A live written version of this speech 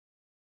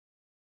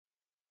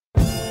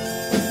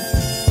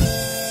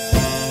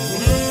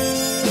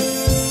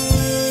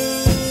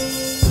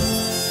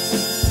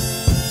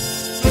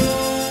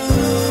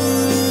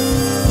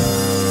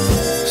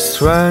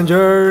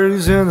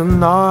Strangers in the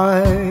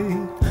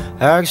night,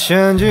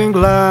 exchanging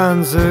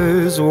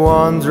glances,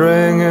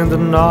 wandering in the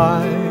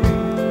night.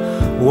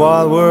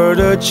 What were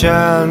the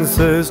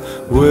chances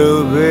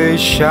we'll be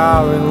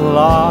showering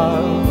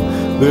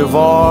love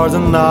before the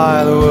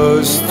night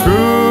was through?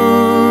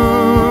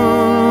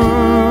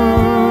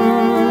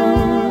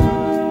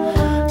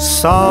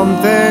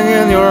 Something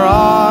in your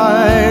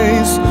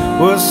eyes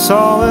was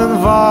so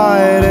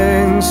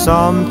inviting,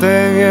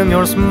 something in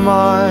your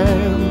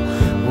smile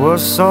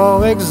was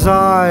so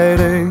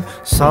exciting,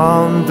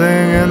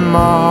 something in my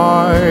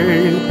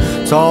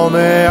heart told me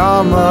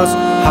I must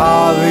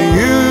have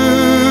you.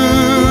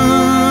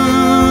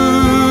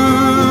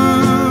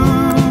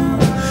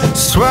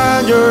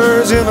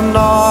 Strangers in the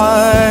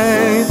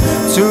night,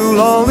 two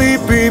lonely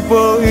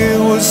people, it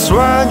was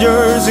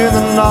strangers in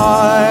the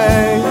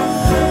night.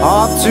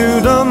 Up to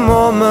the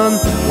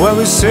moment when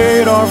we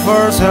said our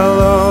first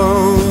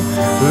hello,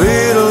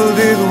 little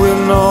did we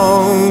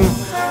know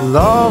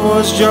love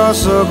was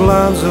just a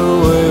glance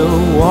away,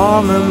 a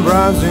warm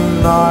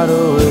embracing night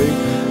away.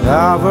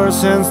 Ever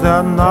since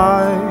that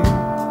night,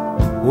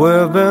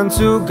 we've been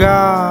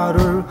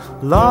together,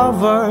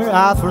 lover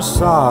at first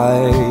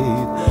sight.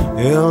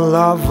 In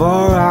love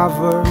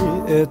forever,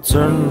 it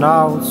turned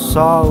out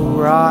so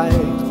right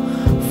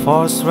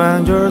for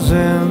strangers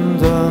in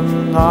the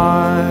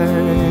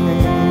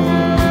night.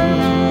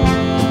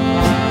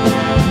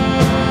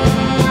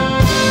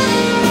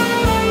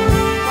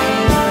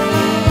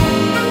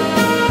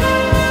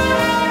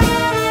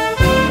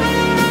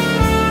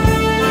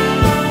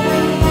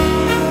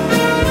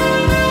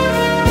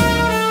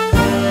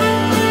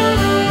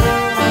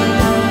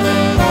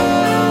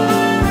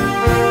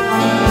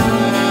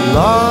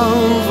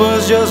 Love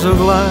was just a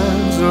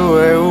glance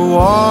away, a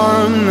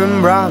warm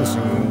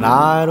embracing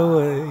night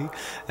away.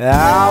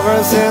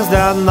 Ever since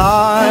that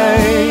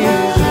night,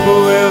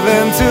 we've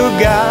been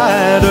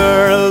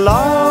together,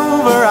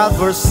 lover at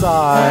first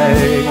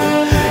sight.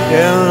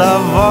 In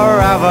love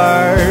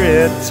forever,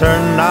 it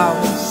turned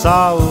out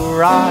so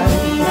right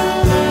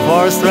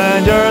for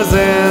strangers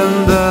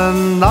in the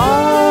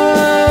night.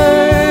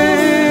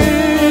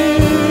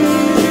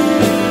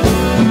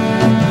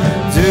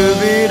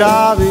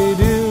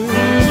 Dooby-da-be-doo,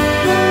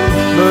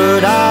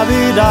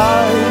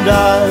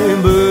 ba-da-be-da-da,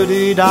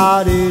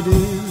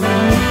 booty-da-dee-doo,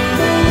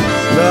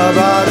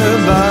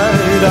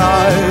 ba-ba-da-ba-da,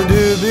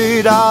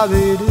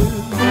 dooby-da-be-doo,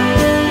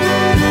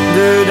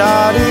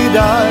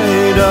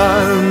 doo-da-dee-da-da,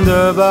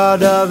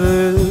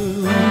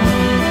 da-ba-da-be-doo,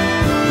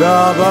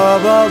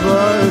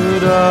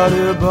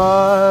 da-ba-ba-ba-da-da-ba,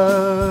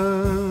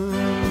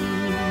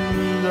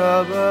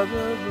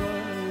 da-ba-ba-ba.